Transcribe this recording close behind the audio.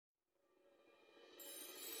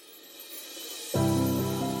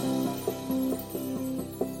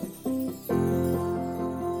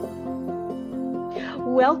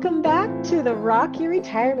Welcome back to the Rock Your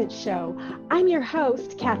Retirement Show. I'm your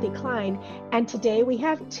host, Kathy Klein, and today we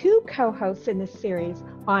have two co-hosts in this series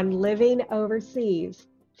on living overseas.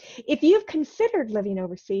 If you've considered living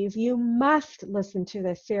overseas, you must listen to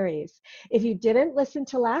this series. If you didn't listen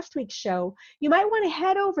to last week's show, you might want to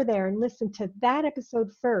head over there and listen to that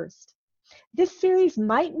episode first. This series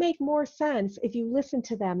might make more sense if you listen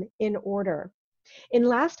to them in order. In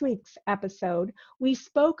last week's episode, we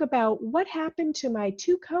spoke about what happened to my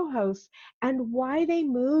two co-hosts and why they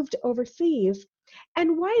moved overseas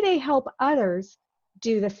and why they help others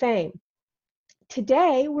do the same.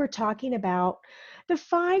 Today, we're talking about the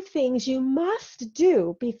 5 things you must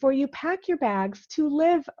do before you pack your bags to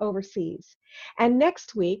live overseas. And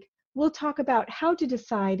next week, we'll talk about how to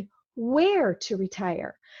decide where to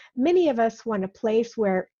retire. Many of us want a place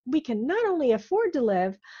where we can not only afford to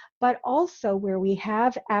live, but also where we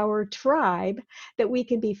have our tribe that we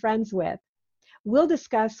can be friends with. We'll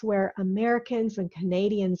discuss where Americans and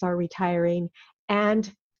Canadians are retiring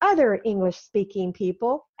and other English-speaking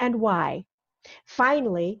people and why.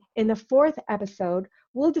 Finally, in the 4th episode,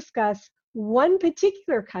 we'll discuss one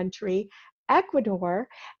particular country, Ecuador,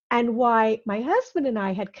 and why my husband and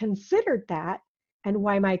I had considered that and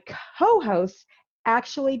why my co-hosts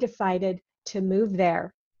actually decided to move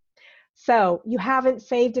there. So you haven't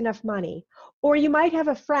saved enough money, or you might have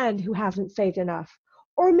a friend who hasn't saved enough,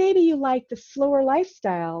 or maybe you like the slower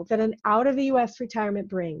lifestyle that an out of the US retirement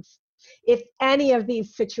brings. If any of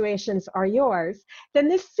these situations are yours, then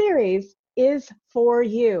this series is for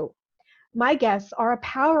you. My guests are a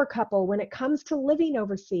power couple when it comes to living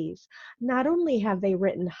overseas. Not only have they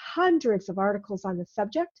written hundreds of articles on the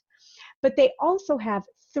subject, but they also have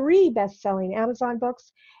 3 best-selling Amazon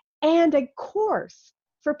books and a course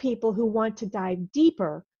for people who want to dive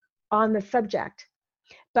deeper on the subject.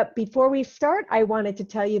 But before we start, I wanted to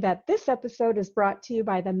tell you that this episode is brought to you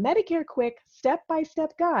by the Medicare Quick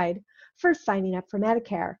Step-by-Step Guide for signing up for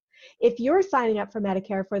Medicare. If you're signing up for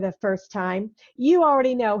Medicare for the first time, you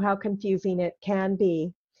already know how confusing it can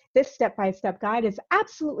be. This step-by-step guide is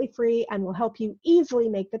absolutely free and will help you easily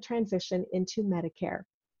make the transition into Medicare.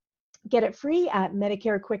 Get it free at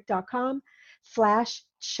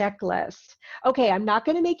medicarequick.com/checklist. Okay, I'm not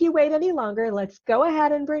going to make you wait any longer. Let's go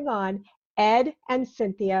ahead and bring on Ed and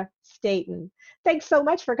Cynthia Staten. Thanks so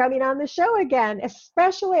much for coming on the show again,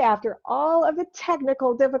 especially after all of the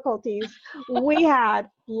technical difficulties we had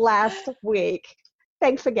last week.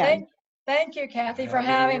 Thanks again. Thank you, Kathy, for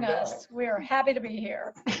having us. We are happy to be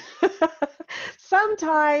here.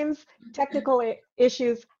 Sometimes technical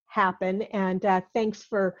issues happen, and thanks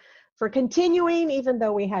for continuing, even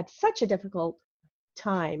though we had such a difficult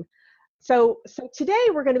time. So today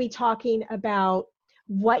we're going to be talking about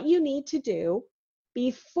what you need to do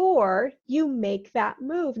before you make that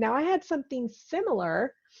move. Now, I had something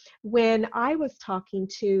similar when I was talking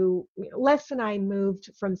to Les and I moved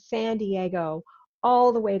from San Diego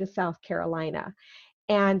all the way to South Carolina.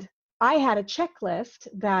 And I had a checklist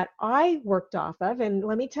that I worked off of. And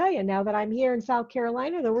let me tell you, now that I'm here in South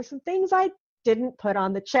Carolina, there were some things I didn't put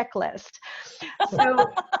on the checklist. So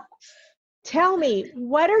tell me,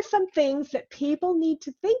 what are some things that people need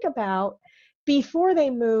to think about before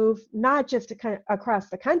they move, not just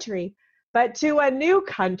across the country, but to a new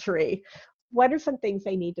country? What are some things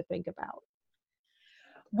they need to think about?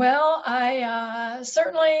 Well, I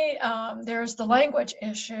certainly, there's the language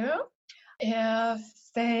issue. If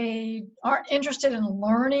they aren't interested in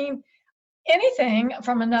learning anything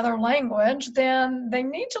from another language, then they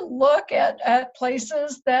need to look at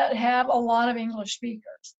places that have a lot of English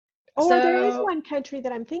speakers. There is one country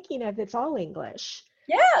that I'm thinking of that's all English.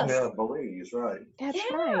 Yes. Yeah, Belize, right. That's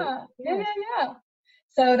right. Yes. Yeah.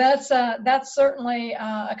 So that's certainly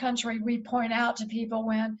a country we point out to people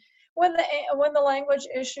when the language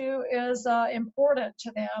issue is important to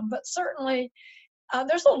them. But certainly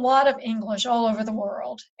there's a lot of English all over the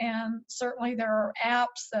world, and certainly there are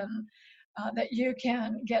apps and that you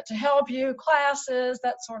can get to help you, classes,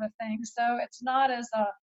 that sort of thing. So it's not as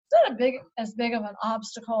big of an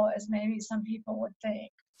obstacle as maybe some people would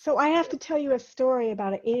think. So I have to tell you a story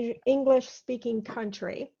about an English-speaking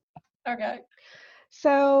country. Okay.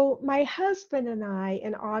 So my husband and I,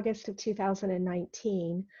 in August of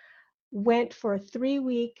 2019, went for a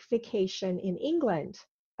 3-week vacation in England,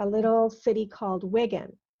 a little city called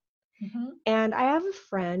Wigan. Mm-hmm. And I have a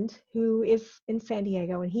friend who is in San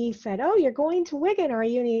Diego, and he said, "Oh, you're going to Wigan, are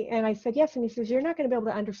you?" And I said, "Yes." And he says, "You're not going to be able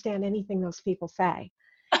to understand anything those people say."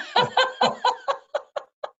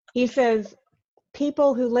 He says,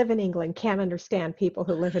 "People who live in England can't understand people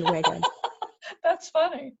who live in Wigan." That's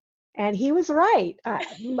funny. And he was right.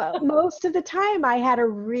 Most of the time, I had a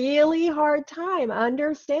really hard time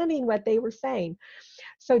understanding what they were saying.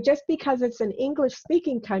 So just because it's an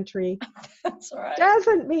English-speaking country That's right.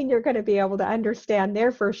 doesn't mean you're going to be able to understand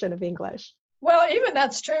their version of English. Well, even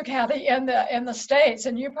that's true, Kathy, in the States,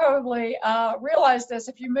 and you probably realize this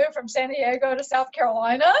if you move from San Diego to South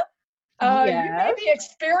Carolina, you Yes. maybe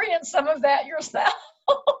experience some of that yourself.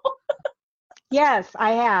 Yes,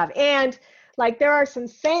 I have. And like there are some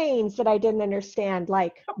sayings that I didn't understand,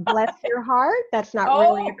 like bless your heart. That's not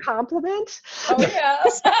really a compliment. Oh,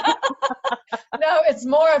 yes. No, it's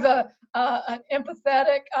more of an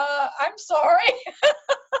empathetic, I'm sorry.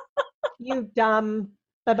 You dumb,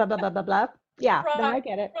 blah, blah, blah, blah, blah, blah. Yeah, no, I Right,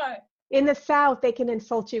 get it. right. In the South, they can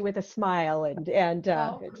insult you with a smile and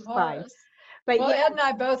Oh, it's of fine. course. But Well, yeah, Ed and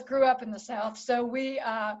I both grew up in the South, so we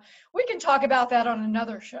can talk about that on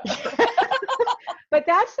another show. but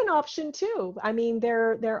that's an option too. I mean,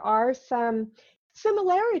 there are some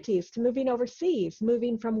similarities to moving overseas,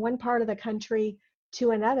 moving from one part of the country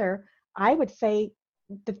to another. I would say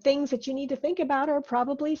the things that you need to think about are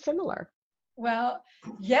probably similar. Well,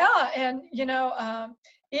 yeah, and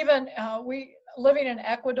even we living in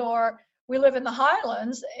Ecuador, we live in the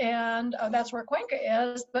highlands, and that's where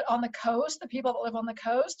Cuenca is. But on the coast, the people that live on the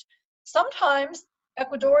coast, sometimes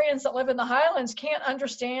Ecuadorians that live in the highlands can't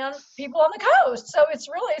understand people on the coast. So it's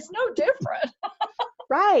no different.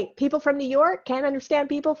 Right. People from New York can't understand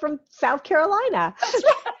people from South Carolina. That's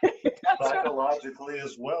right. That's right. Psychologically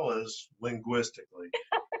as well as linguistically.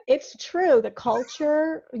 It's true. The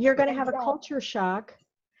culture, you're going to have a Exactly. culture shock.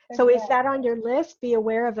 So is that on your list? Be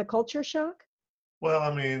aware of the culture shock? Well,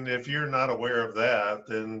 I mean, if you're not aware of that,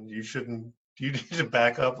 then you need to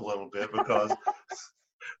back up a little bit because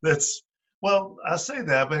well, I say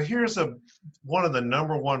that, but here's one of the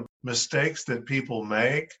number one mistakes that people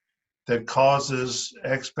make that causes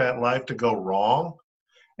expat life to go wrong.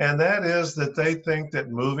 And that is that they think that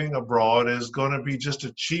moving abroad is going to be just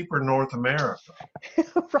a cheaper North America.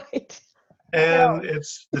 Right. And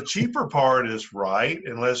it's the cheaper part is right,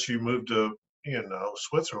 unless you move to,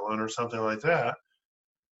 Switzerland or something like that.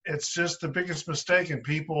 It's just the biggest mistake. And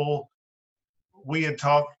we had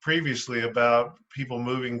talked previously about people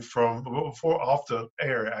moving before off the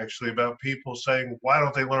air, actually, about people saying, why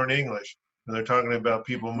don't they learn English? And they're talking about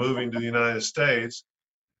people moving to the United States.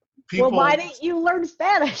 Well, why didn't you learn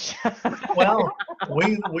Spanish? Well,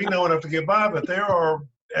 we know enough to get by, but there are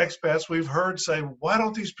expats we've heard say, why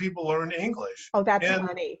don't these people learn English? Oh, that's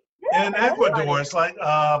funny. In Ecuador, it's like,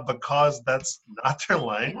 because that's not their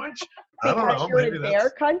language. I don't know. You're Maybe in that's their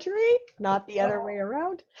country, not the other way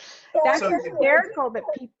around. That's So- hysterical that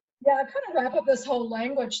people. Yeah, kind of wrap up this whole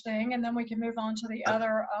language thing, and then we can move on to the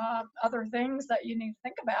other things that you need to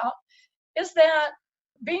think about. Is that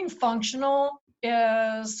being functional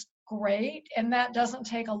is great, and that doesn't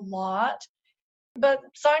take a lot. But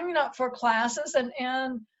signing up for classes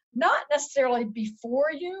and not necessarily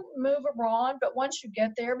before you move abroad, but once you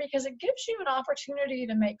get there, because it gives you an opportunity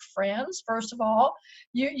to make friends. First of all,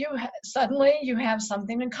 suddenly you have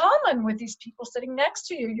something in common with these people sitting next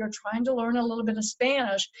to you. You're trying to learn a little bit of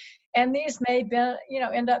Spanish, and these may be,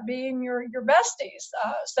 end up being your besties.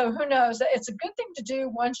 So who knows? It's a good thing to do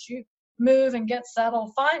once you move and get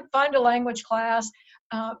settled. Find a language class,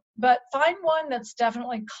 but find one that's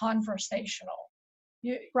definitely conversational.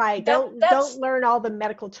 Right. Don't learn all the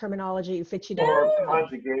medical terminologies that you don't.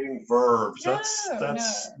 conjugating verbs. That's No.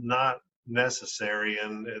 not necessary,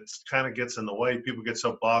 and it's kind of gets in the way. People get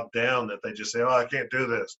so bogged down that they just say, "Oh, I can't do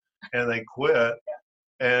this," and they quit.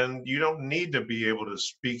 And you don't need to be able to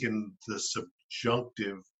speak in the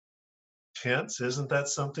subjunctive tense. Isn't that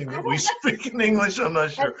something that we speak in English? I'm not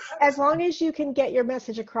sure. As long as you can get your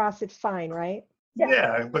message across, it's fine, right?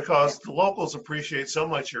 Yeah, because the locals appreciate so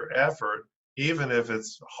much your effort, even if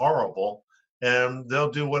it's horrible, and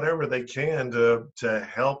they'll do whatever they can to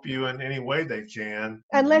help you in any way they can.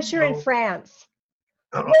 Unless you're in France.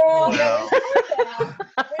 Well,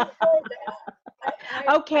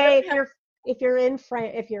 Okay, if you're in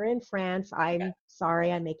France, I'm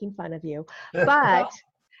sorry, I'm making fun of you. But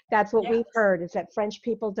that's what we've heard, is that French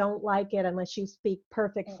people don't like it unless you speak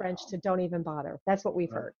perfect French to don't even bother. That's what we've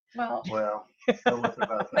heard. Well, don't look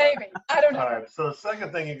about that. maybe. I don't know. All right. So the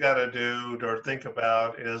second thing you got to do or think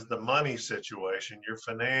about is the money situation, your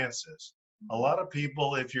finances. A lot of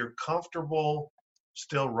people, if you're comfortable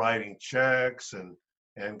still writing checks and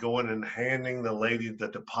going and handing the lady the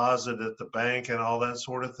deposit at the bank and all that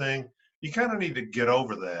sort of thing, you kind of need to get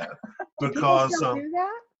over that because People still do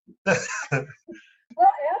that? Well,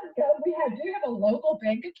 Ed, we do have a local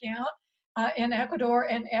bank account in Ecuador,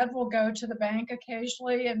 and Ed will go to the bank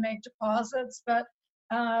occasionally and make deposits. But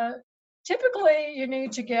typically you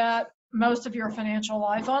need to get most of your financial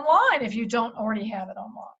life online if you don't already have it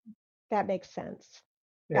online. That makes sense.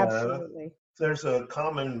 Yeah, Absolutely. there's a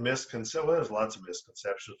common misconception. Well, there's lots of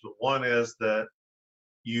misconceptions, but one is that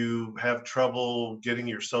you have trouble getting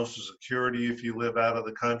your Social Security if you live out of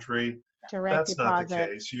the country. Direct That's not the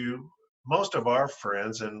deposit. case. Most of our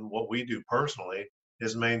friends and what we do personally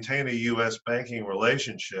is maintain a U.S. banking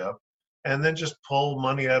relationship and then just pull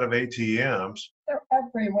money out of ATMs. They're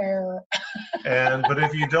everywhere. But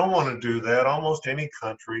if you don't want to do that, almost any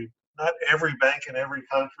country, not every bank in every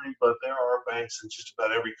country, but there are banks in just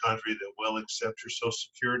about every country that will accept your Social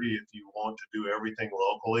Security if you want to do everything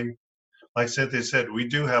locally. Like Cynthia said, we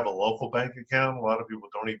do have a local bank account. A lot of people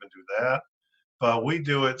don't even do that. But we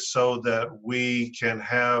do it so that we can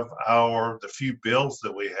have the few bills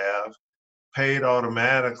that we have paid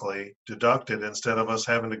automatically, deducted, instead of us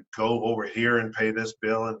having to go over here and pay this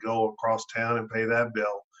bill and go across town and pay that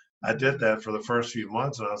bill. I did that for the first few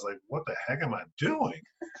months and I was like, what the heck am I doing?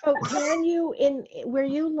 So can you, in where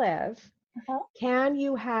you live, can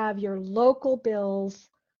you have your local bills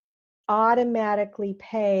automatically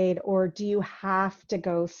paid, or do you have to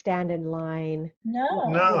go stand in line?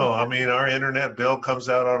 No, I mean, our internet bill comes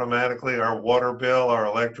out automatically, our water bill, our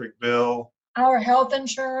electric bill. Our health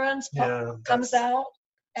insurance comes out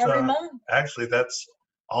every month. Actually, that's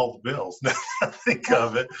all the bills. Now I think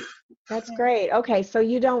of it. That's great. Okay, so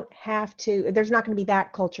you don't have to, there's not going to be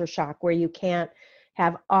that culture shock where you can't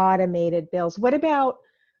have automated bills. What about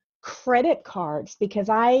credit cards? Because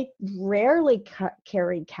I rarely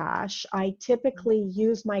carry cash. I typically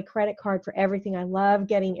use my credit card for everything. I love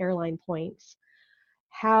getting airline points.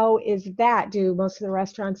 How is that? Do most of the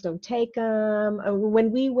restaurants don't take them?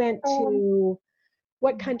 When we went to,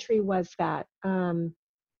 what country was that? Can't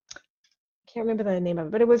remember the name of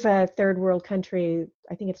it, but it was a third world country.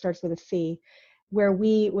 I think it starts with a C, where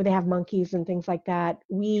they have monkeys and things like that.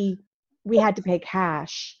 We had to pay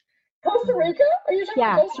cash. Costa Rica? Are you talking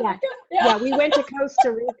about Costa Rica? Yeah, we went to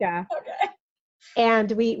Costa Rica. Okay.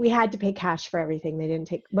 And we had to pay cash for everything. They didn't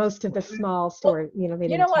take most of the small stores, they didn't.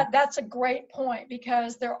 You know what? That's a great point,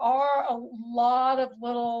 because there are a lot of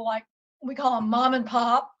little, like we call them mom and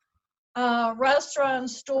pop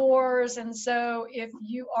restaurants, stores. And so if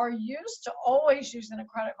you are used to always using a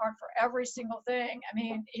credit card for every single thing, I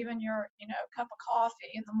mean, even your, cup of coffee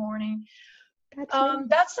in the morning,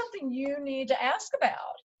 that's something you need to ask about.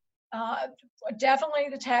 Definitely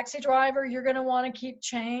the taxi driver, you're going to want to keep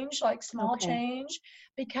change, like small change,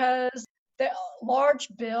 because the large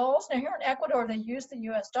bills, now here in Ecuador, they use the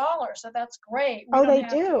US dollar, so that's great. They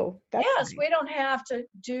do? Yes, we don't have to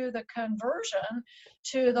do the conversion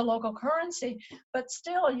to the local currency, but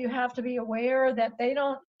still you have to be aware that they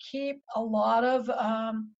don't keep a lot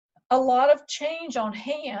of change on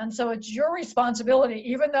hand, so it's your responsibility,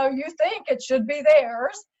 even though you think it should be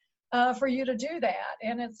theirs, for you to do that.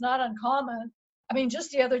 And it's not uncommon. I mean, just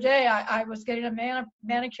the other day, I was getting a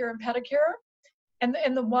manicure and pedicure,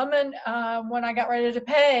 and the woman, when I got ready to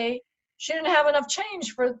pay, she didn't have enough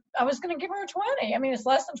change I was going to give her 20. I mean, it's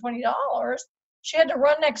less than $20. She had to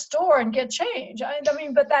run next door and get change. I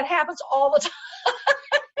mean, but that happens all the time.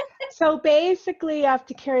 So basically you have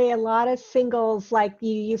to carry a lot of singles, like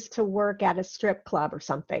you used to work at a strip club or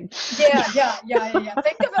something. Yeah.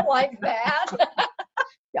 Think of it like that.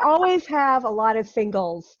 You always have a lot of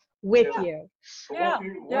singles with you. What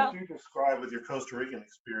you describe with your Costa Rican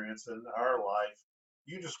experience in our life,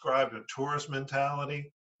 you described a tourist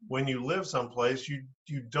mentality. When you live someplace, you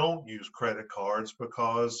don't use credit cards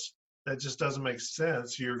because that just doesn't make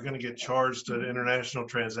sense. You're going to get charged an international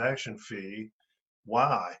transaction fee.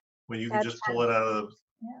 Why? When you can just pull it out of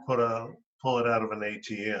pull it out of an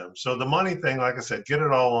ATM. So the money thing, like I said, get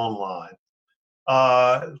it all online.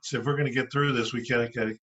 So if we're going to get through this, we can't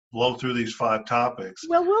blow through these 5 topics.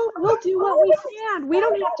 Well, we'll do what we can. We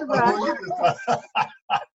don't have to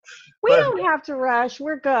rush. We don't have to rush.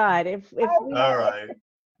 We're good. If all right.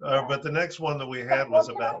 But the next one that we had was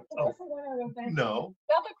about. No.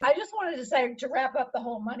 I just wanted to say, to wrap up the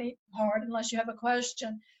whole money part, unless you have a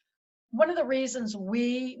question. One of the reasons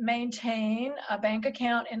we maintain a bank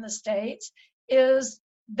account in the States is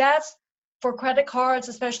that's for credit cards,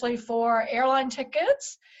 especially for airline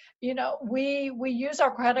tickets. We use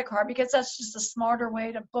our credit card because that's just a smarter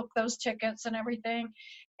way to book those tickets and everything.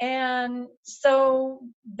 And so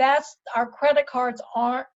our credit cards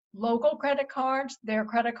aren't local credit cards, they're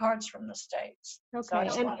credit cards from the States. Okay. So I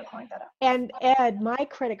just wanted to point that out. And Ed, my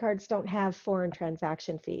credit cards don't have foreign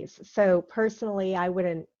transaction fees. So personally, I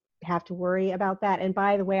wouldn't have to worry about that. And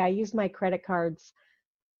by the way, I use my credit cards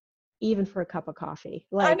even for a cup of coffee.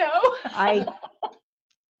 I know.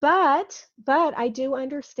 But I do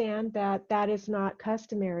understand that that is not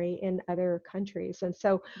customary in other countries. And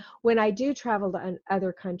so when I do travel to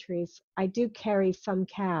other countries, I do carry some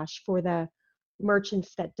cash for the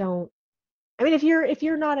merchants that don't. I mean, if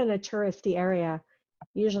you're not in a touristy area,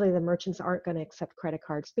 usually the merchants aren't going to accept credit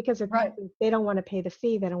cards because Right. they don't want to pay the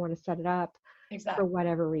fee, they don't want to set it up for Exactly.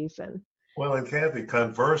 whatever reason. Well, and Kathy,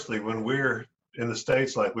 conversely, when we're in the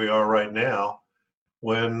States like we are right now,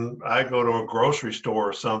 when I go to a grocery store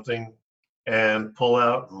or something and pull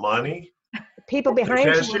out money, People the behind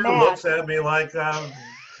you are cashier mad. looks at me like,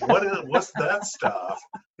 what's that stuff?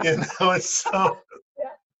 It's Yeah.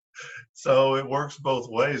 so it works both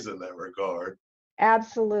ways in that regard.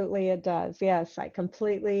 Absolutely, it does. Yes, I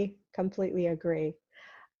completely agree.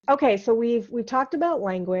 Okay, so we've talked about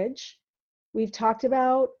language. We've talked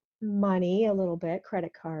about money a little bit,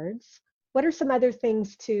 credit cards. What are some other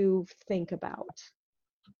things to think about?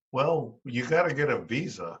 Well, you got to get a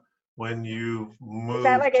visa when you Is that move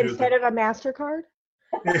like to instead of a MasterCard?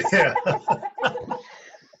 yeah.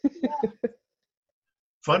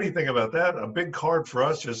 Funny thing about that, a big card for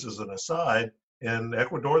us, just as an aside, in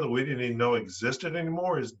Ecuador that we didn't even know existed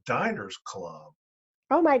anymore is Diners Club.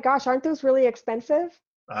 Oh my gosh, aren't those really expensive?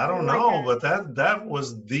 I For don't like know, but that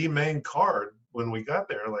was the main card when we got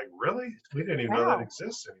there. Like, really? We didn't even know that Wow.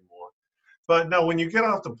 exists anymore. But no, when you get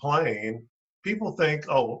off the plane, people think,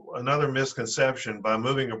 oh, another misconception, by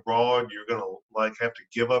moving abroad, you're going to like have to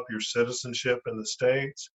give up your citizenship in the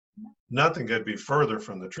States. Nothing could be further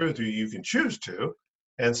from the truth. You can choose to,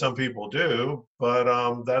 and some people do,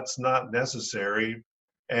 but that's not necessary.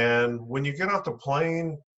 And when you get off the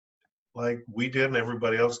plane, like we did and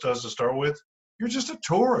everybody else does to start with, you're just a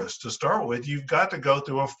tourist to start with. You've got to go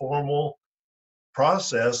through a formal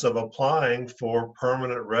process of applying for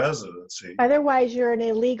permanent residency. Otherwise, you're an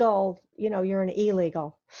illegal, you're an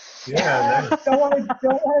illegal. Yeah, Don't want to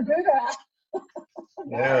do that.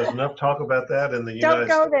 yeah, there's enough talk about that in the Don't United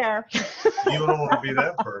go States. there. You don't want to be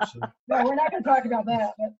that person. No, we're not going to talk about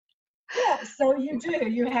that. But yeah, so you do.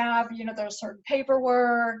 You have, there's certain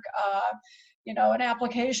paperwork, an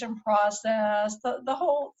application process, the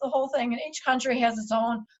whole thing. And each country has its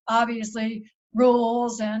own, obviously,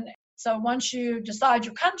 rules. And so once you decide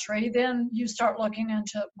your country, then you start looking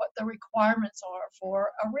into what the requirements are for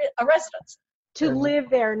a residence. To And- live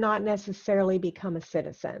there, not necessarily become a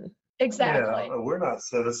citizen. Exactly. Yeah, we're not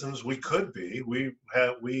citizens. We could be.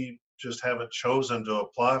 We just haven't chosen to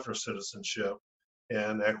apply for citizenship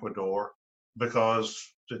in Ecuador because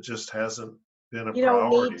it just hasn't been a You don't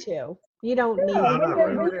priority. need to. You don't Yeah, need No, to. not we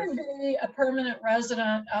really. can be a permanent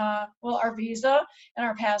resident. Our visa and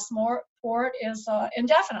our passport is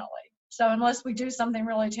indefinitely. So unless we do something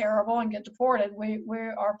really terrible and get deported, we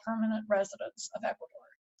are permanent residents of Ecuador.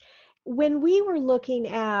 When we were looking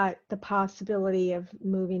at the possibility of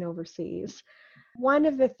moving overseas, one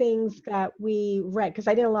of the things that we read, because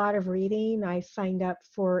I did a lot of reading, I signed up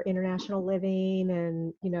for International Living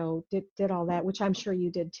and, did all that, which I'm sure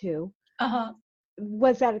you did too, Uh-huh.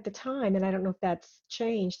 was that at the time, and I don't know if that's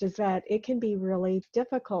changed, is that it can be really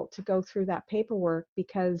difficult to go through that paperwork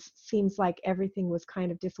because it seems like everything was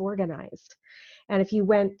kind of disorganized. And if you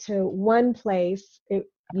went to one place,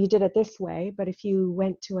 you did it this way, but if you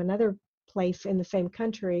went to another place in the same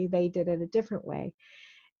country, they did it a different way.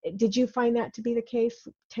 Did you find that to be the case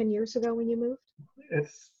 10 years ago when you moved?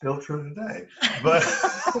 It's still true today. But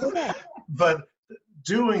Okay. but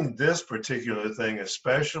doing this particular thing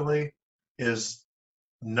especially is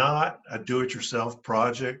not a do-it-yourself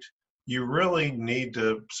project. You really need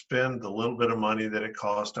to spend the little bit of money that it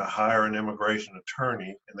costs to hire an immigration attorney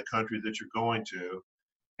in the country that you're going to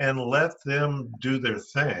and let them do their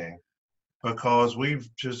thing, because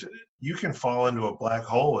you can fall into a black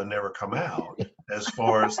hole and never come out as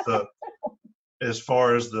far as the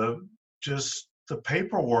just the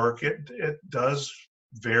paperwork. It does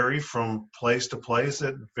vary from place to place.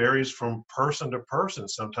 It varies from person to person.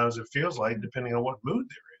 Sometimes it feels like, depending on what mood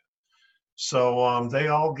they're in. So they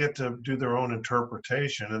all get to do their own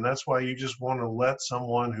interpretation, and that's why you just want to let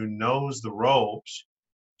someone who knows the ropes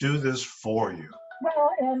do this for you. Well,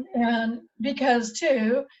 and because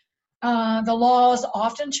too, the laws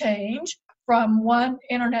often change from one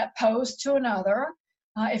internet post to another.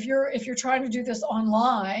 If you're trying to do this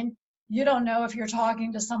online, you don't know if you're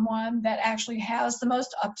talking to someone that actually has the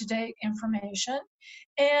most up-to-date information,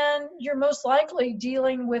 and you're most likely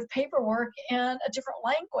dealing with paperwork in a different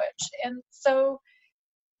language. And so,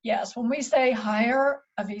 yes, when we say hire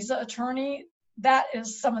a visa attorney, that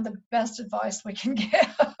is some of the best advice we can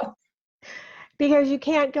give. Because you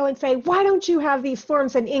can't go and say, why don't you have these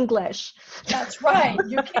forms in English? That's right,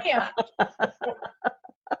 you can't.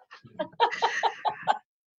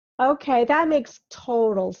 Okay, that makes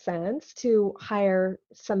total sense to hire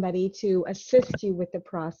somebody to assist you with the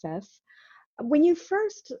process. When you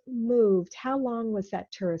first moved, how long was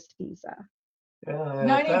that tourist visa? At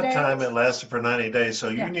 90 that time, it days. lasted for 90 days. So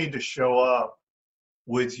you Yeah. need to show up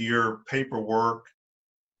with your paperwork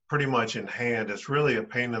pretty much in hand. It's really a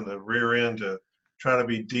pain in the rear end to try to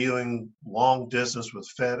be dealing long distance with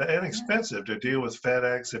FedEx, and expensive to deal with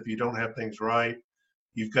FedEx if you don't have things right.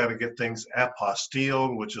 You've got to get things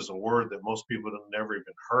apostilled, which is a word that most people have never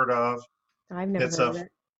even heard of. I've never It's heard a of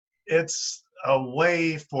it. it's a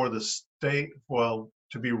way for the state, well,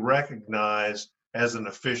 to be recognized as an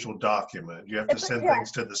official document. You have to send Yeah,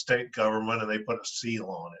 things to the state government and they put a seal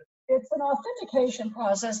on it. it's an authentication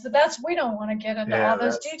process, but we don't want to get into all Yeah,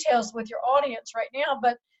 those details with your audience right now.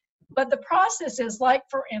 But the process is like,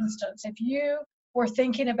 for instance, if you were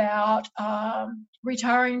thinking about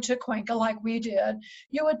retiring to Cuenca like we did,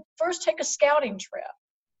 you would first take a scouting trip.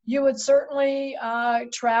 You would certainly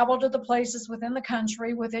travel to the places within the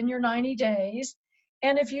country within your 90 days.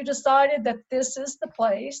 And if you decided that this is the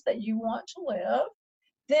place that you want to live,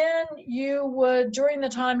 then you would, during the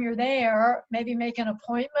time you're there, maybe make an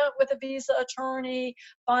appointment with a visa attorney,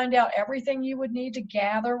 find out everything you would need to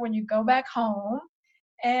gather when you go back home,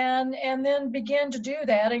 and then begin to do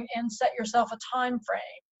that and set yourself a time frame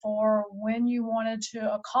for when you wanted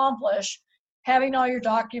to accomplish having all your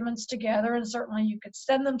documents together. And certainly you could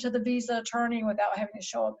send them to the visa attorney without having to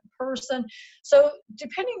show up in person. So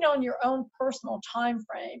depending on your own personal time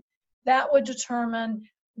frame, that would determine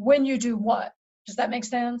when you do what. Does that make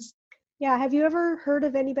sense? Yeah, have you ever heard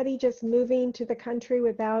of anybody just moving to the country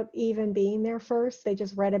without even being there first? They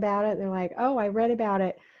just read about it and they're like, oh, I read about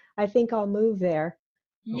it. I think I'll move there.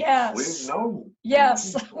 Yes. No.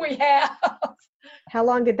 Yes, we have. How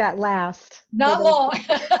long did that last? Not long.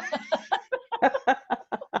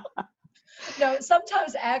 No,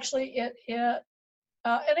 sometimes actually and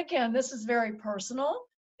again, this is very personal.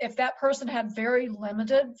 If that person had very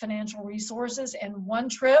limited financial resources and one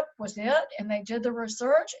trip was it, and they did the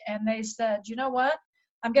research and they said, you know what,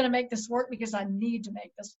 I'm going to make this work because I need to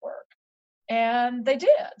make this work. And they did.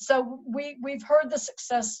 So we've heard the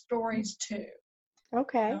success stories too.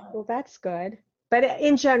 Okay, well, that's good. But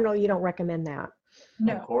in general, you don't recommend that.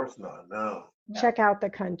 No. Of course not, no. Check out the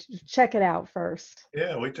country, check it out first.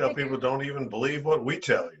 Yeah, we tell people don't even believe what we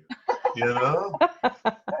tell you, you know?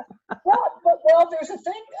 Well, there's a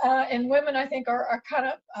thing, and women I think are kind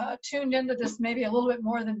of tuned into this maybe a little bit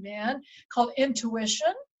more than men, called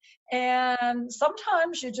intuition. And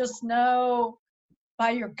sometimes you just know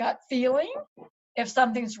by your gut feeling if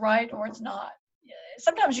something's right or it's not.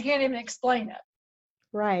 Sometimes you can't even explain it.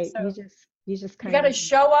 Right, So you just you kind got to of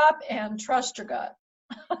show up and trust your gut.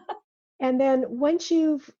 And then once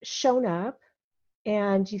you've shown up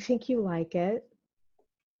and you think you like it,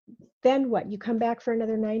 then what? You come back for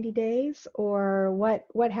another 90 days, or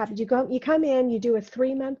what happens? You come in, you do a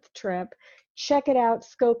 3-month trip, check it out,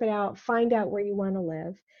 scope it out, find out where you want to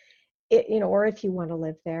live. Or if you want to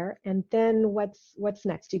live there, and then what's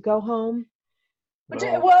next? You go home?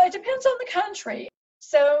 Well, it depends on the country.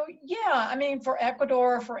 So yeah, I mean, for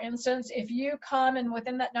Ecuador, for instance, if you come and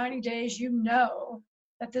within that 90 days, you know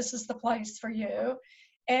that this is the place for you,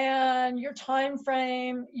 and your time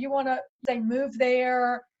frame, you want to say move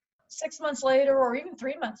there 6 months later or even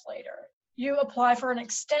 3 months later, you apply for an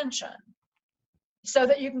extension so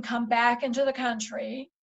that you can come back into the country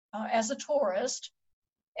as a tourist.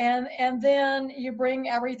 And then you bring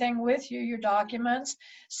everything with you, your documents.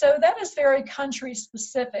 So that is very country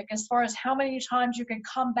specific as far as how many times you can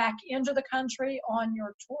come back into the country on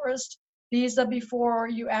your tourist visa before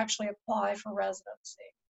you actually apply for residency.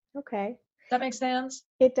 Okay. Does that make sense?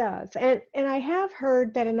 It does. And I have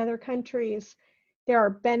heard that in other countries, there are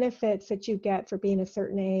benefits that you get for being a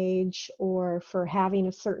certain age, or for having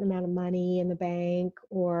a certain amount of money in the bank,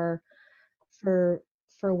 or for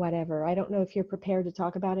whatever. I don't know if you're prepared to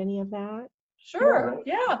talk about any of that. Sure,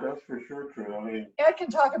 yeah. That's for sure true. I mean, Ed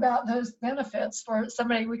can talk about those benefits for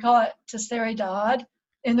somebody, we call it tercera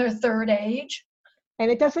in their third age.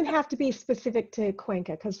 And it doesn't have to be specific to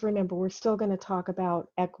Cuenca, because remember, we're still going to talk about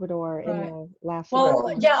Ecuador in the last.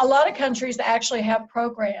 Well, yeah, a lot of countries actually have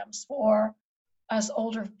programs for us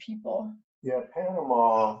older people. Yeah,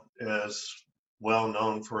 Panama is well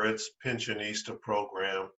known for its pensionista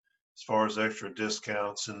program as far as extra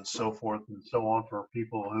discounts and so forth and so on for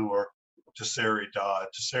people who are tercera edad.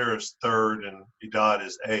 Tercera is third and edad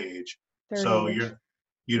is age. So you're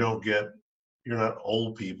not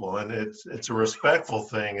old people, and it's a respectful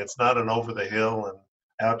thing. It's not an over the hill and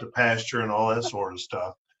out to pasture and all that sort of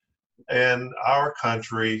stuff. And our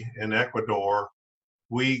country in Ecuador,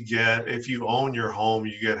 We get, if you own your home,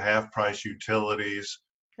 you get half price utilities.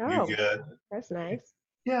 You Oh, get, that's nice.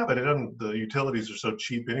 yeah, but it doesn't, the utilities are so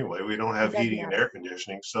cheap anyway. We don't have It doesn't heating and matter. air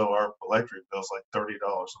conditioning, so our electric bill's like $30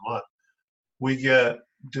 a month. We get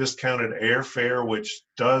discounted airfare, which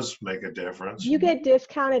does make a difference. You get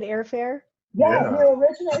discounted airfare? Yeah, if Yeah. you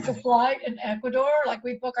originate the flight in Ecuador, like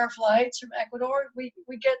we book our flights from Ecuador, we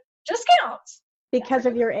get discounts. Because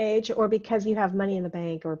of your age or because you have money in the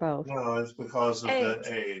bank or both? No, it's because of the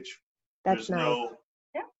age. That's There's nice. no,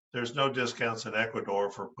 Yeah. there's no discounts in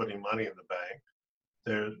Ecuador for putting money in the bank.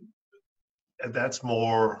 There, that's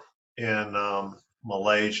more in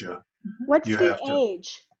Malaysia. What's You the have to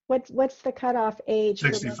age? What's the cutoff age?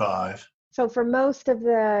 65. So for most of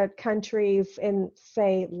the countries in,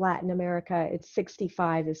 say, Latin America, it's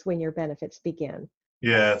 65 is when your benefits begin.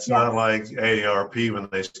 Yeah, it's Yes. not like AARP when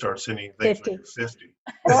they start sending things 50. when you're 50.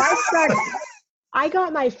 Well, I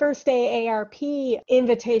got my first AARP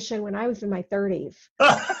invitation when I was in my 30s.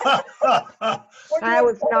 I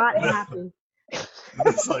was not happy.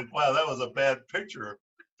 It's like, wow, that was a bad picture.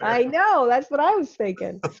 I know, that's what I was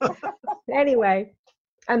thinking. Anyway,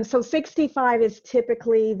 so 65 is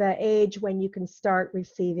typically the age when you can start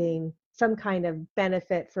receiving some kind of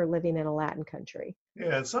benefit for living in a Latin country.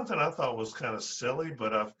 Yeah, and something I thought was kind of silly,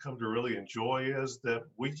 but I've come to really enjoy is that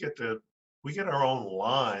we get our own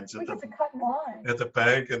lines We at get the to cut in line.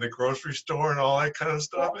 bank and the grocery store and all that kind of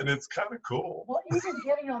stuff, and it's kind of cool. Well, even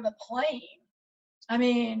getting on the plane, I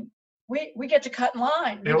mean, we get to cut in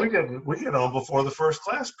line. Yeah, we get on before the first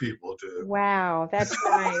class people do. Wow, that's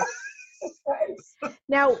nice. Right.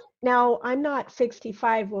 Now I'm not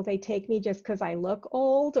 65. Will they take me just because I look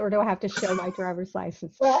old, or do I have to show my driver's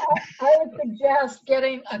license? Well, I would suggest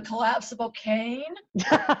getting a collapsible cane.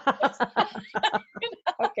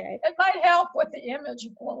 Okay. It might help with the image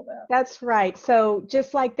a little bit. That's right. So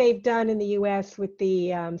just like they've done in the US with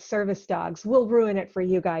the service dogs, we'll ruin it for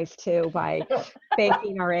you guys too by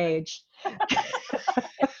faking our age.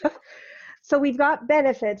 So we've got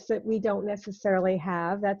benefits that we don't necessarily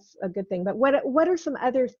have. That's a good thing. But what are some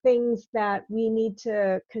other things that we need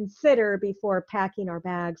to consider before packing our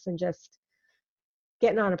bags and just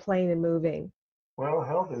getting on a plane and moving? Well,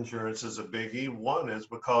 health insurance is a biggie. One is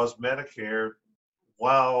because Medicare,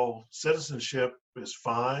 while citizenship is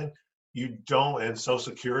fine, you don't, and Social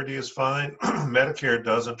Security is fine, Medicare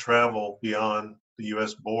doesn't travel beyond the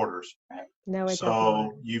US borders. No, it does not.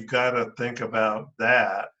 So you've got to think about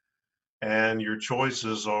that. And your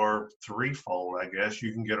choices are threefold, I guess.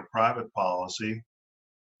 You can get a private policy.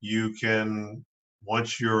 You can,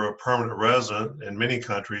 once you're a permanent resident in many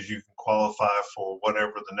countries, you can qualify for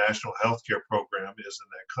whatever the national health care program is in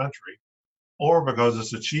that country. Or because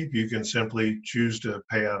it's so cheap, you can simply choose to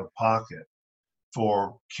pay out of pocket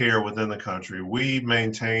for care within the country. We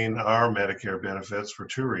maintain our Medicare benefits for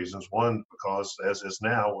two reasons. One, because as is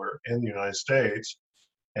now, we're in the United States,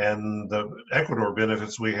 and the Ecuador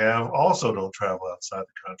benefits we have also don't travel outside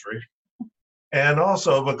the country. And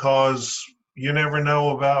also because you never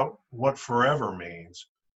know about what forever means.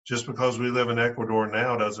 Just because we live in Ecuador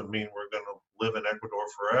now doesn't mean we're going to live in Ecuador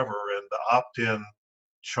forever. And the opt-in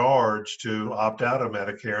charge to opt out of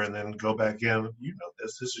Medicare and then go back in, you know,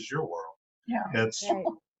 this is your world. Yeah.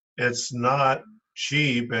 It's not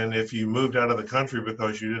cheap. And if you moved out of the country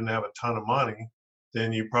because you didn't have a ton of money,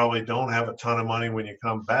 then you probably don't have a ton of money when you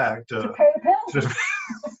come back To pay the penalty.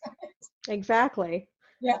 Exactly.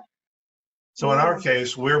 Yeah. So in our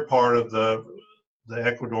case, we're part of the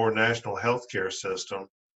Ecuador national healthcare system.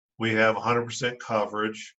 We have 100%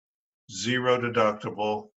 coverage, zero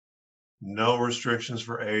deductible, no restrictions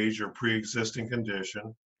for age or pre-existing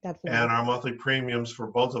condition. That's nice. And our monthly premiums for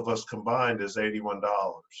both of us combined is $81.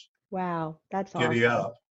 Wow, that's awesome. Giddy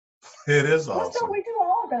up. It is Well, so awesome. we do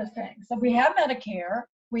all of those things. So we have Medicare,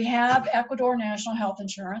 we have Ecuador National Health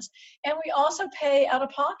Insurance, and we also pay out of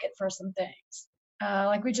pocket for some things.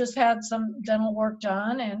 Like we just had some dental work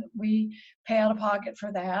done, and we pay out of pocket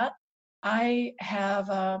for that. I have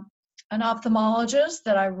an ophthalmologist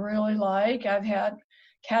that I really like. I've had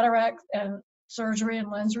cataract and surgery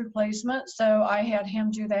and lens replacement, so I had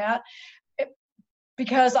him do that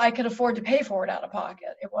because I could afford to pay for it out of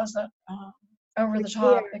pocket. It wasn't over the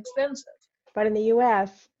top expensive. But in the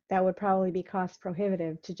US, that would probably be cost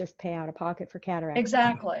prohibitive to just pay out of pocket for cataract.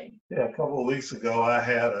 Exactly. Yeah, a couple of weeks ago, I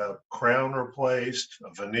had a crown replaced,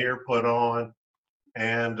 a veneer put on,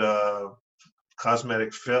 and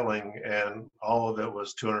cosmetic filling, and all of it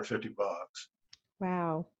was $250.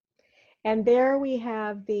 Wow. And there we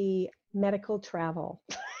have the medical travel.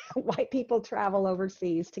 Why people travel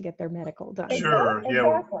overseas to get their medical done. Sure,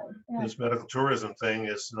 Exactly. yeah. This medical tourism thing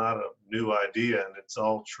is not a new idea, and it's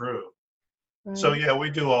all true. So Right. yeah, we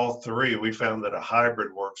do all three. We found that a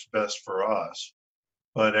hybrid works best for us,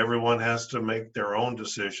 but everyone has to make their own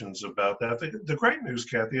decisions about that. The great news,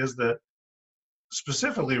 Kathy, is that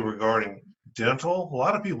specifically regarding dental, a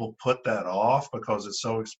lot of people put that off because it's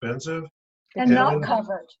so expensive. And And not Exactly. when,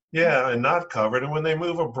 covered. yeah, and not covered. And when they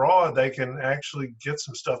move abroad, they can actually get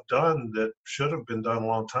some stuff done that should have been done a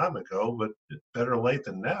long time ago, but better late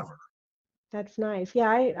than never. That's nice. Yeah,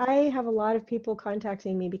 I have a lot of people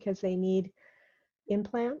contacting me because they need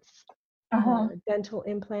implants, Uh-huh. dental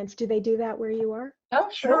implants. Do they do that where you are? Oh,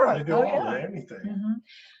 Sure, sure. they do Oh, all yeah. that, anything. Hmm.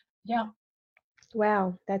 Yeah.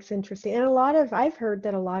 Wow, that's interesting. And I've heard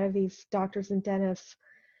that a lot of these doctors and dentists,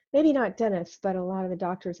 maybe not dentists, but a lot of the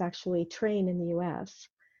doctors actually train in the US.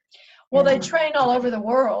 Well, they And train all over the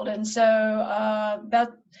world. And so that,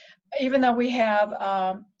 even though we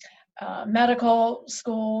have medical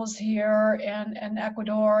schools here in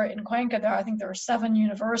Ecuador, in Cuenca, I think there are 7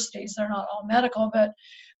 universities. They're not all medical, but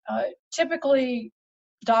typically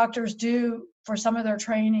doctors do, for some of their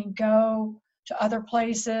training, go to other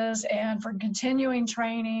places, and for continuing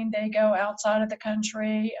training, they go outside of the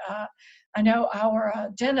country. I know our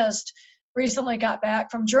dentist recently got back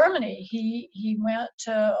from Germany. He went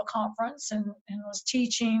to a conference and was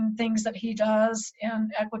teaching things that he does in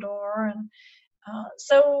Ecuador, and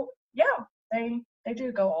so yeah, they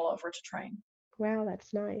do go all over to train. wow,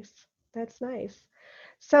 that's nice. That's nice.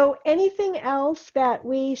 So, anything else that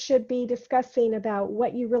we should be discussing about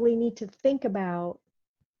what you really need to think about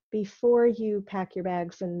before you pack your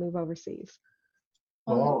bags and move overseas?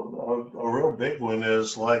 Well, a real big one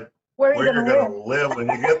is like Where are you where going you're to going live? to live when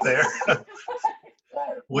you get there.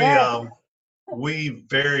 Right. we Yes. we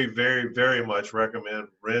very, very, very much recommend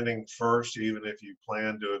renting first, even if you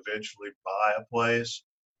plan to eventually buy a place.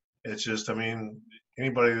 It's just, I mean,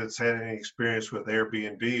 anybody that's had any experience with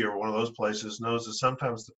Airbnb or one of those places knows that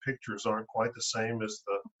sometimes the pictures aren't quite the same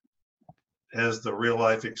as the real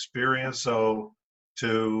life experience. So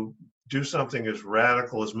to do something as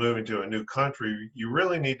radical as moving to a new country, you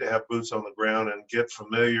really need to have boots on the ground and get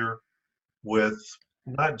familiar with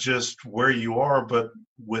not just where you are, but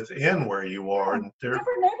within where you are. And Different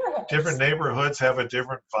neighborhoods. different neighborhoods have a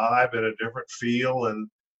different vibe and a different feel,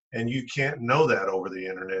 and you can't know that over the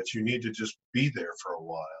internet. You need to just be there for a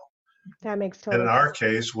while. That makes And total in our sense.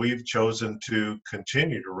 case, we've chosen to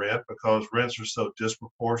continue to rent because rents are so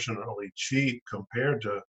disproportionately cheap compared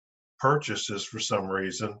to purchases for some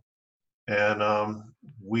reason. And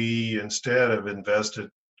we instead have invested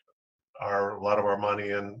a lot of our money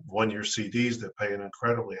in 1-year CDs that pay an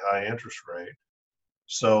incredibly high interest rate.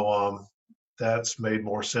 So that's made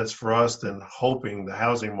more sense for us than hoping the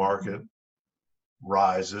housing market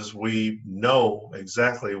rises. We know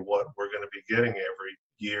exactly what we're going to be getting every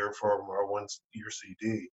year from our 1-year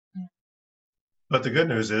CD. But the good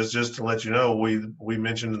news is, just to let you know, we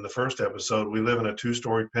mentioned in the first episode, we live in a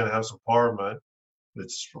 2-story penthouse apartment.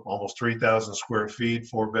 It's almost 3,000 square feet,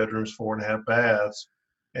 4 bedrooms, 4.5 baths,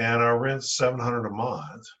 and our rent's $700 a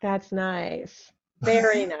month. That's nice.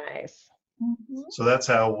 Very nice. Mhm. So that's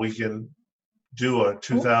how we can do a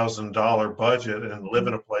 $2,000 budget and live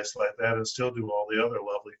in a place like that and still do all the other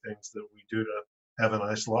lovely things that we do to have a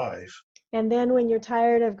nice life. And then when you're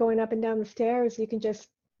tired of going up and down the stairs, you can just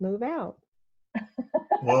move out.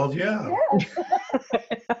 Well, yeah. Yes,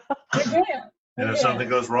 we can. And We if something can.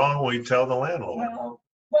 goes wrong, we tell the landlord. Well,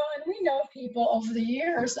 and we know people over the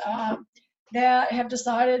years that have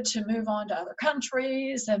decided to move on to other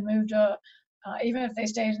countries and move to, even if they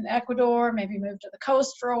stayed in Ecuador, maybe move to the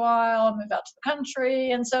coast for a while, move out to the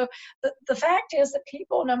country. And so the fact is that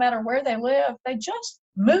people, no matter where they live, they just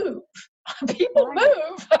move. People Right.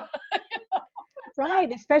 move.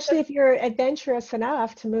 Right, especially if you're adventurous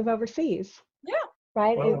enough to move overseas, Yeah.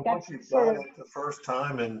 right? Well, That's once you've sort done of it the first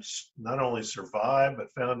time and not only survived,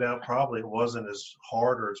 but found out probably it wasn't as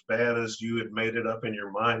hard or as bad as you had made it up in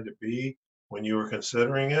your mind to be when you were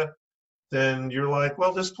considering it, then you're like,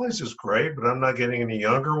 well, this place is great, but I'm not getting any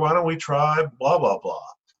younger. Why don't we try blah, blah, blah.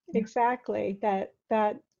 exactly that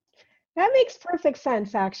makes perfect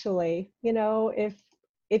sense, actually. You know,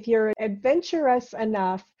 if you're adventurous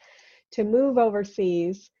enough to move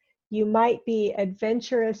overseas, you might be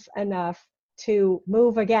adventurous enough to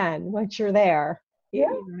move again once you're there. You Yeah.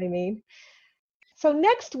 know what I mean? So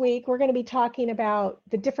next week, we're going to be talking about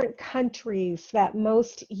the different countries that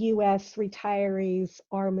most US retirees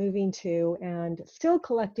are moving to and still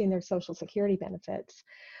collecting their Social Security benefits.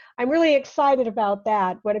 I'm really excited about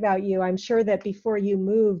that. What about you? I'm sure that before you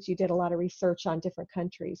moved, you did a lot of research on different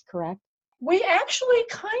countries, correct? We actually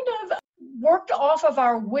kind of worked off of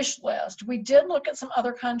our wish list. We did look at some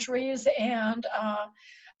other countries, and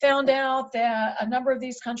found out that a number of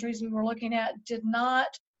these countries we were looking at did not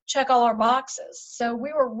check all our boxes. So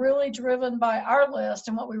we were really driven by our list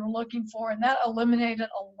and what we were looking for, and that eliminated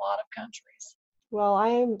a lot of countries. Well, I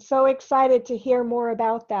am so excited to hear more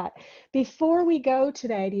about that. Before we go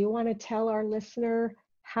today, do you want to tell our listener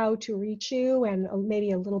how to reach you and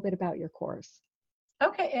maybe a little bit about your course?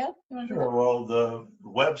 Okay, Ed. You want to do Sure. that? Well, the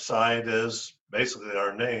website is basically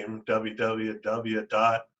our name,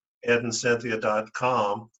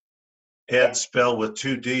 www.edandcynthia.com. Ed spelled with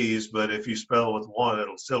 2 D's, but if you spell with one,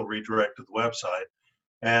 it'll still redirect to the website.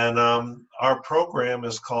 And our program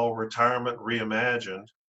is called Retirement Reimagined.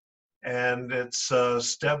 And it's a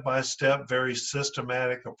step-by-step, very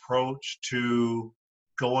systematic approach to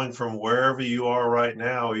going from wherever you are right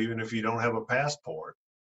now, even if you don't have a passport,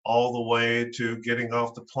 all the way to getting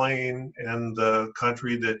off the plane in the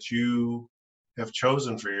country that you have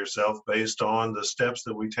chosen for yourself based on the steps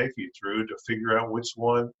that we take you through to figure out which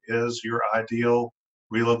one is your ideal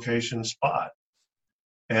relocation spot.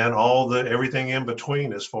 And everything in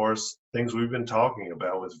between as far as things we've been talking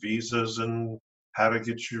about with visas and how to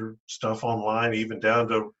get your stuff online, even down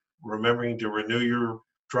to remembering to renew your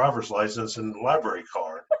driver's license and library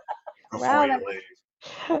card before you leave.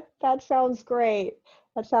 That sounds great.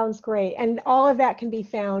 That sounds great. And all of that can be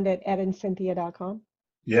found at edandcynthia.com.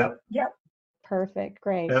 Yep. Yep. Perfect.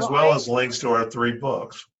 Great. As well as links to our 3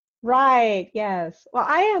 books. Right. Yes. Well,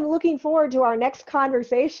 I am looking forward to our next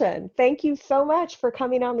conversation. Thank you so much for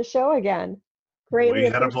coming on the show again. Greatly We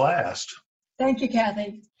had a blast. Thank you,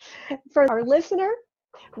 Kathy. For our listener,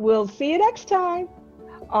 we'll see you next time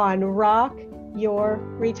on Rock Your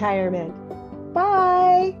Retirement.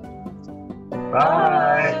 Bye.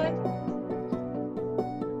 Bye.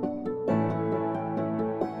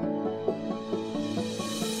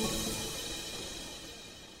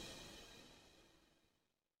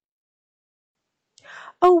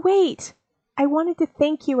 Oh, wait. I wanted to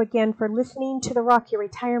thank you again for listening to the Rock Your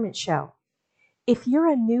Retirement Show. If you're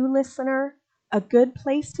a new listener, a good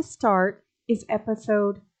place to start is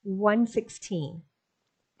episode 116.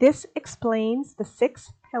 This explains the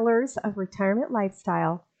 6 pillars of retirement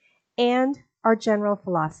lifestyle and our general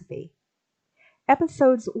philosophy.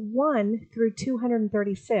 Episodes 1 through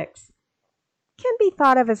 236 can be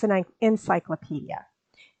thought of as an encyclopedia.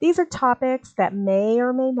 These are topics that may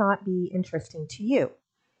or may not be interesting to you.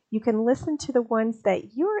 You can listen to the ones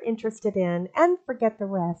that you're interested in and forget the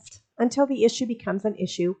rest until the issue becomes an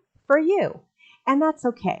issue for you. And that's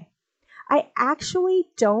okay. I actually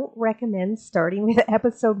don't recommend starting with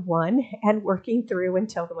episode 1 and working through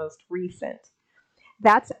until the most recent.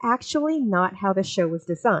 That's actually not how the show was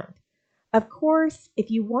designed. Of course, if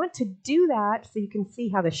you want to do that so you can see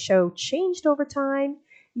how the show changed over time,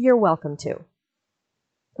 you're welcome to.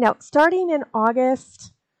 Now, starting in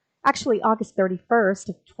August 31st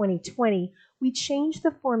of 2020, we changed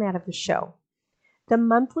the format of the show. The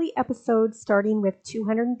monthly episodes starting with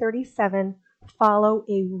 237 follow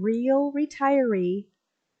a real retiree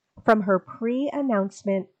from her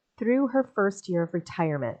pre-announcement through her first year of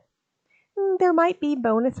retirement. There might be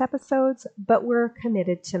bonus episodes, but we're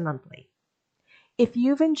committed to monthly. If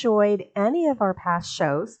you've enjoyed any of our past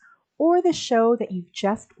shows or the show that you've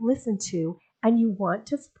just listened to and you want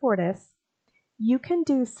to support us, you can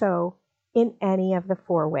do so in any of the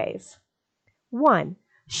 4 ways. 1.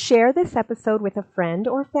 Share this episode with a friend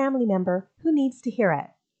or family member who needs to hear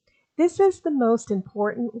it. This is the most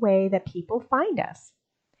important way that people find us.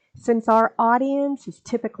 Since our audience is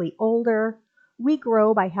typically older, we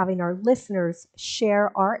grow by having our listeners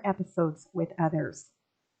share our episodes with others.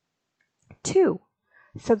 2.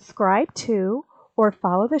 Subscribe to or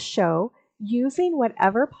follow the show using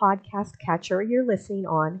whatever podcast catcher you're listening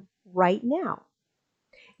on right now.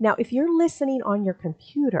 Now, if you're listening on your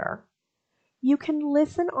computer, you can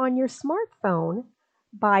listen on your smartphone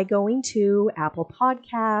by going to Apple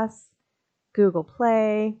Podcasts, Google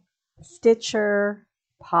Play, Stitcher,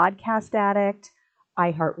 Podcast Addict,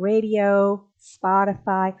 iHeartRadio,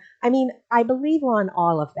 Spotify. I believe we're on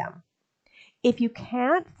all of them. If you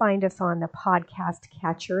can't find us on the podcast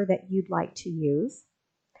catcher that you'd like to use,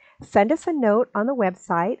 send us a note on the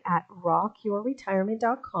website at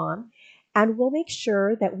rockyourretirement.com and we'll make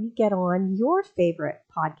sure that we get on your favorite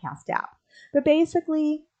podcast app. But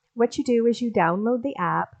basically, what you do is you download the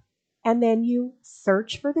app and then you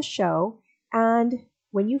search for the show, and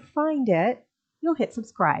when you find it, you'll hit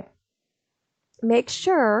subscribe. Make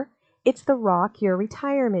sure it's the Rock Your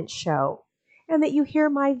Retirement Show and that you hear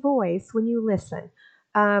my voice when you listen.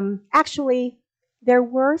 Actually, there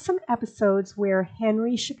were some episodes where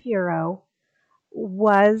Henry Shapiro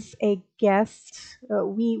was a guest.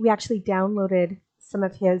 We actually downloaded some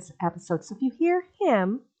of his episodes. So if you hear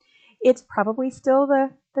him, It's probably still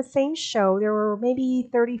the same show. There were maybe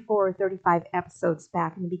 34 or 35 episodes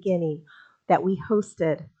back in the beginning that we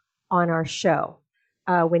hosted on our show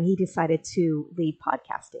when he decided to leave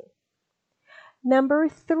podcasting. Number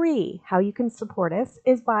 3, how you can support us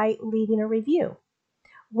is by leaving a review.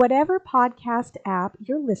 Whatever podcast app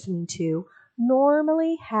you're listening to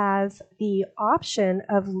normally has the option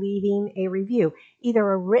of leaving a review, either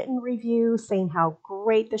a written review saying how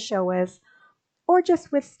great the show is, or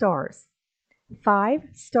just with stars. 5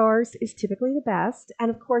 stars is typically the best, and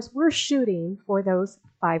of course, we're shooting for those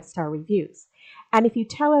 5-star reviews. And if you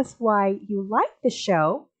tell us why you like the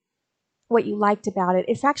show, what you liked about it,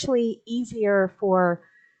 it's actually easier for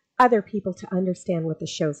other people to understand what the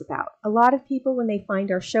show's about. A lot of people, when they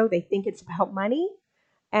find our show, they think it's about money.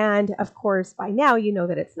 And of course, by now, you know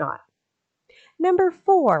that it's not. Number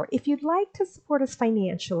 4, if you'd like to support us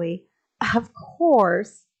financially, of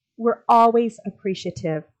course, we're always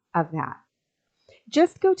appreciative of that.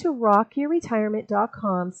 Just go to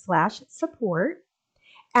rockyourretirement.com/support,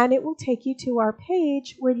 and it will take you to our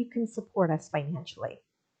page where you can support us financially.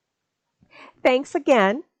 Thanks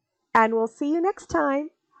again, and we'll see you next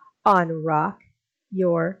time on Rock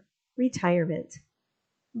Your Retirement.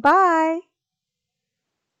 Bye.